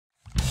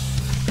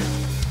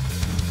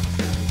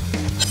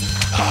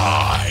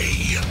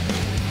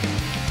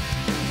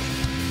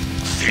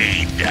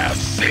a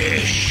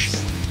fish.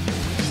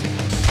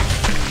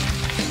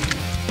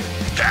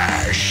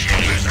 There she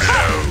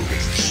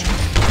blows.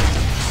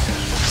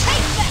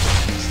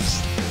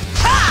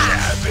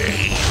 Savvy.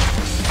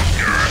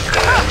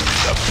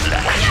 The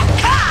flash.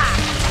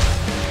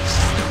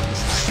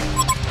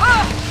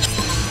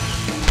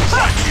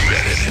 What's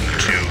better than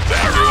 2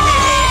 barrels?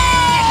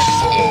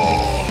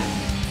 4.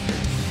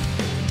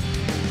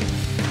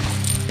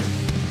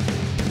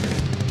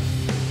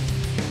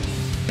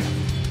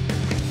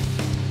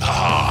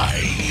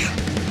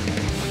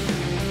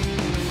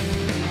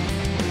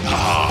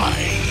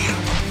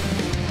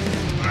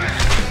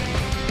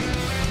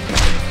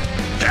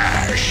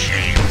 There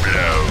she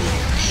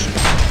blows.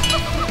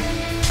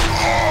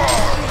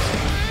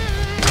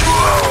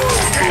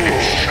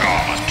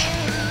 Headshot.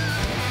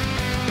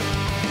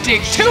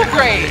 Dig 2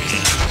 graves.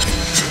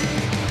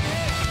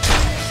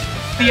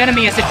 The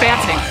enemy is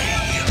advancing.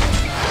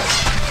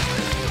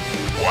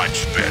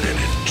 What's better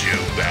than 2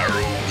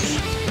 barrels?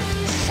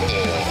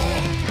 4.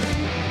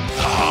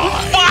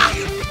 ว้า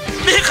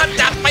นี่ข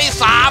จัดไป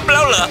3แ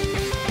ล้วเหรอ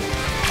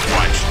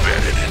What's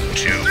better than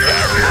 2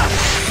 barrels?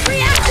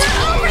 Reactor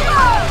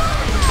overload!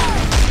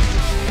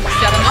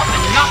 Set them up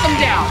and knock them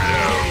down.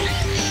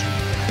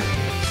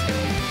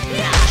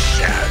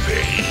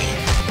 Savvy.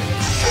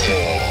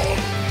 4.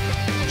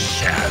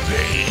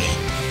 Savvy.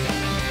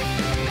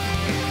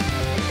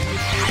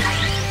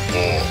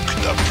 Walk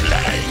the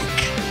plank.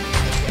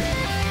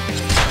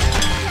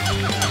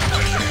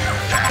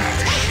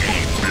 There she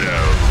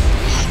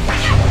blows.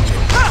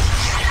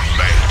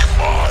 Make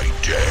my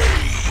day,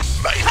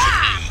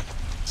 matey.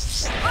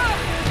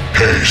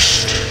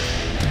 Haste.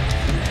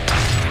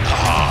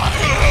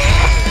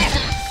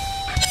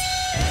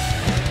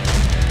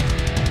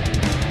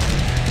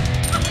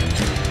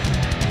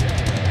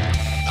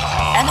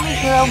 Enemy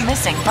hero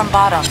missing from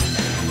bottom.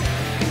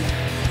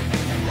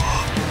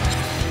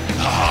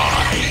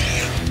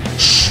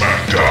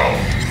 Smackdown.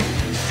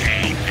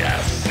 Feed the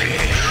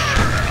fish.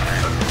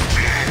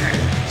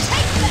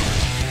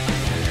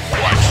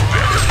 What's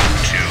better than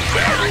 2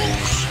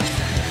 barrels?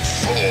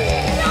 4.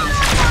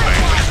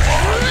 Make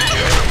my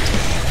day,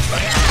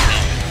 matey.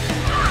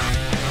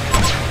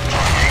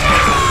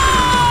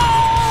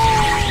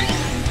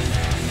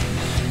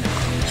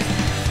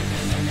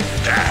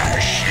 There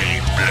she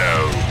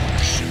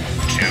blows.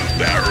 2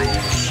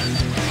 barrels.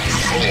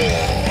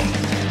 4.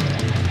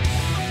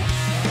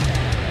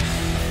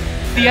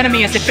 The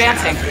enemy is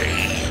advancing.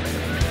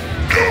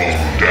 Double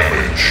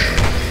damage.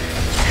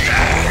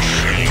 There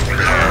she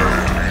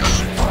blows.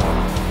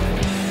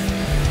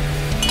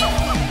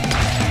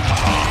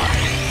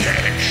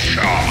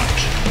 Headshot.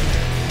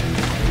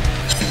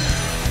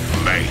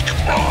 Make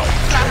my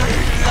day,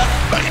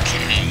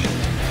 matey.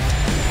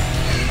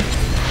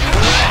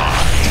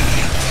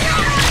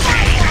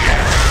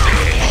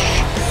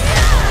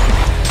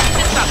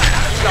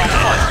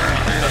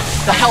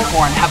 The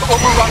Hellborn have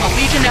overrun a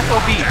Legion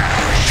FOB.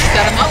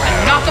 Set them up and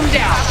knock them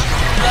down.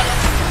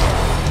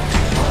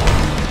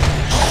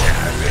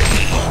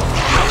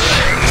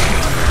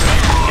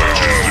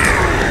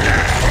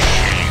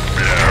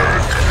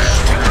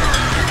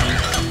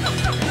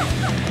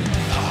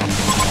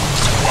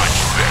 What's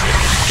better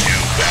than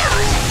 2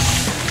 barrels?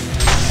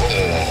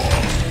 4.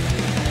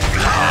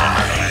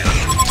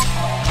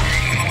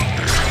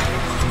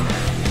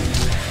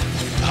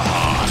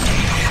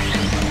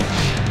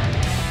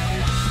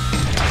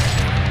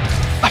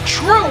 A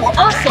true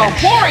Ursa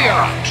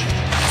warrior!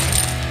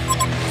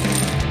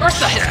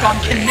 Ursa has gone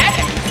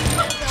kinetic.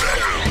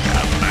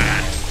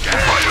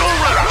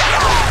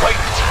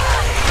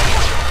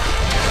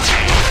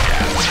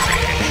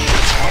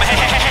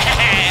 แ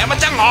หมมัน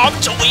จะหอม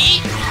ฉุย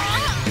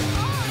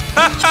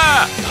ฮ่าฮ่า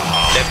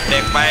เด็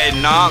กๆไป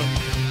น้อง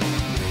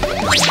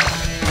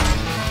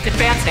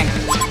Advancing.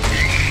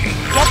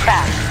 Get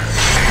back.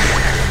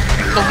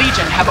 The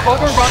Legion have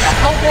overrun a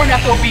Hellborn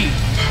FOB.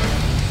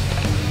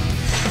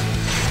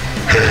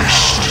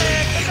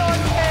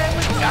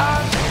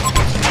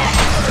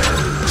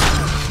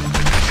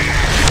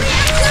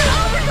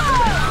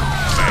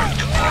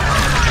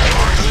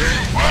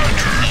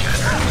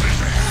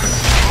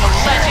 The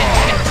legend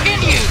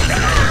continues.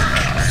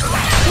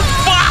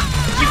 ว้า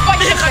You fight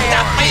นี่ it ข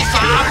จัด fair. ไป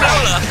3แล้ว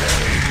เหรอ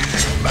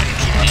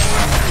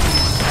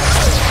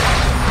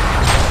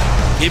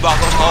พี่บอก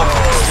ตรง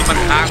ๆที่มัน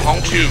ทางของ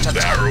พี่ 2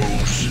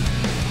 barrels.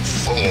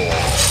 4.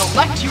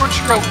 Select your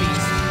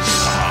trophies.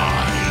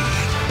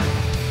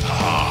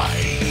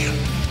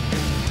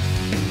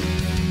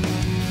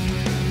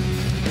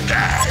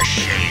 There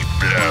she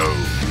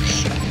blows.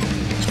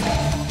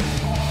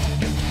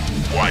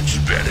 What's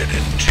better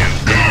than 2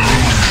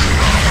 barrels?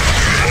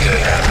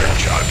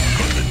 Damage I'm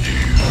gonna do.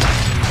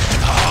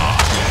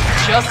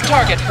 Just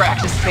target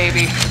practice,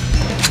 baby.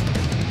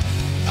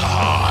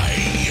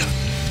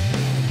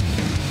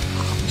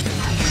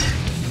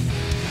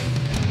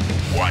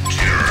 What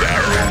 2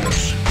 barrels?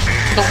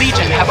 The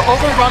Legion have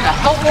overrun a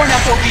Hellborn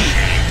FOB.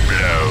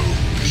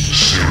 Blows.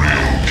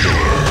 Serial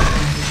killer.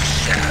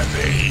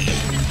 Savvy.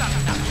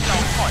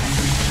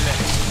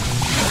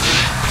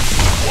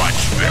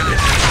 What's better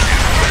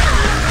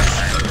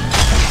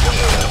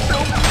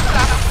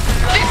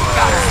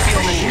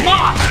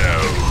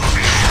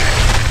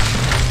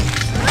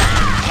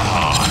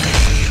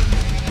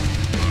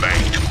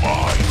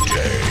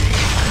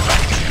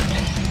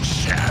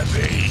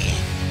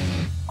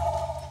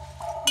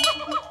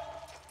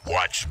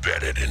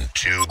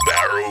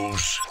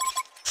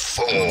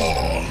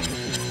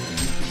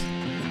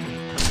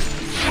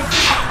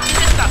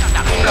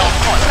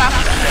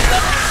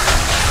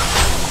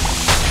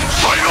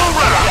Final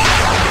round!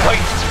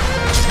 Fight!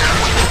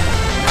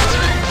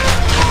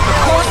 The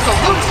court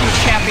salutes you,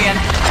 champion.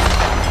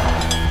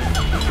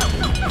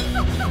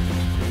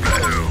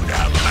 Blow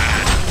the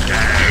man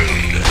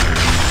down!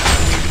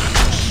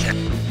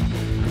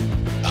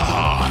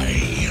 I...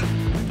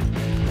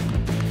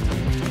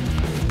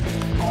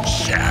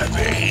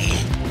 Savvy.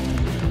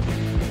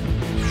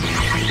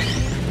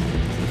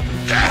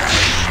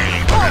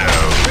 Dashing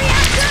blow.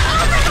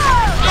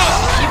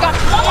 You got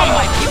one on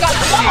my. You got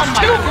one on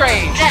my. Too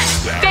great.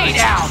 Stay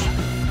down.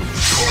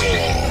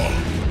 Four.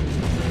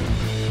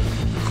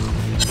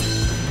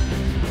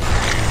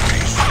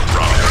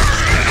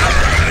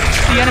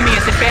 The enemy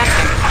is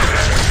advancing.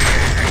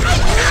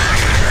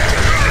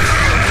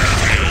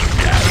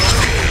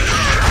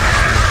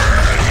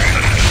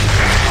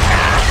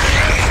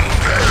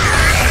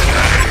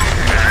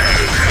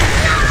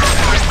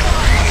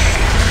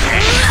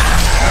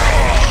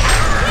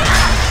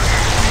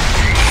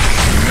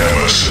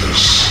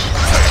 Nemesis.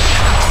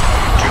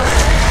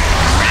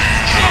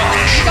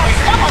 You got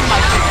one on my.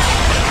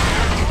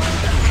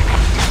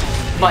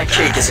 My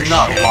cake is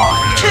not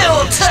mine.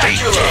 Stay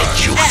dead,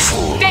 you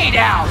fool. Stay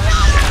down.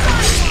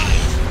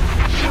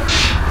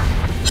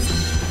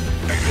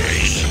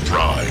 They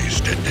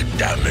surprised at the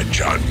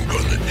damage I'm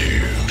gonna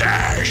do.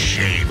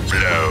 Dashing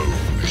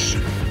blows.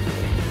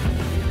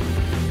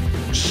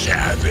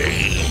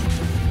 Savvy.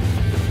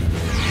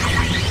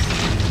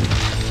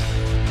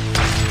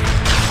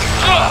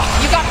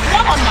 You got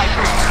one on my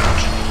group.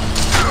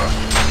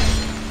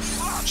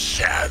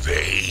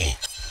 Savvy.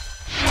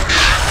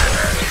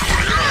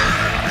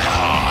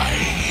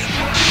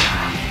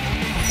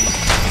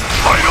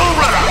 Final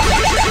round!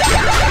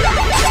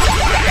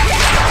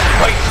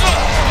 Fight!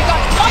 You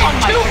got one on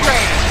my too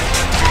great.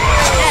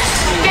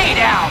 Stay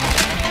down.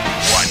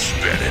 What's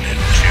better than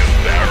two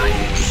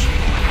barrels?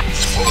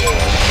 Four.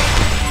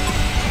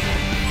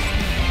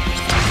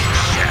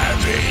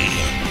 Savvy.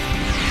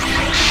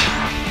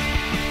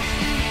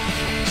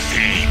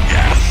 Feed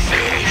the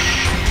fish.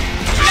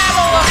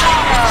 Medal of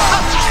Honor.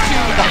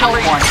 The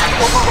Hellborn have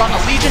overrun a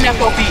Legion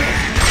FOB.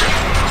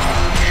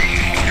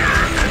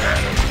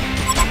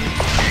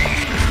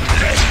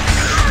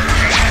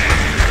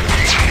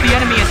 The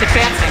enemy is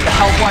advancing. The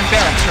Hellborn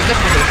barracks are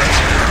liquidated.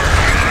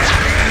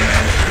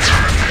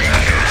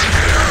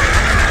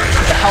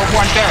 The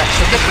Hellborn barracks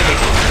are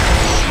liquidated.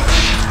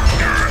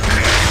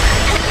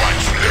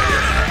 What's better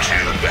than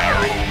two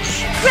barrels?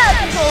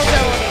 Reactor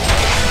overload!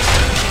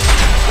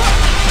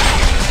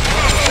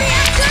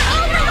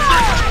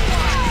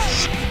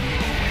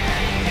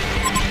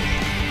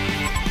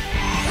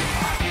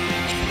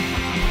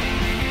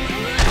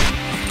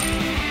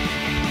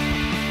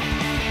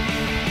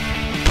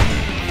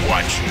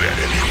 What's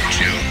better than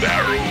two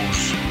barrels?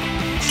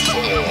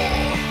 Four.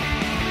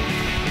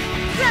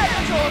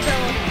 Reactor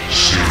overload!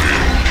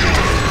 Serial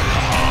killer.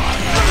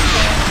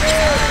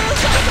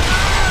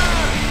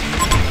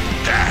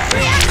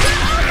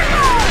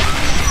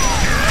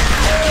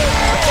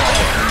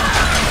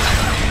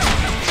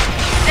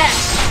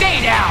 Stay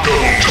down.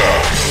 Double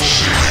tap.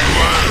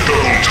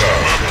 Double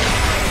tap.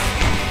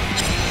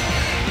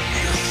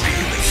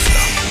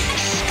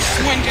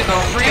 When do the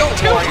real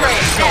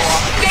warriors show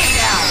up? Stay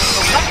down.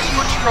 Select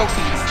your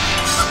trophy.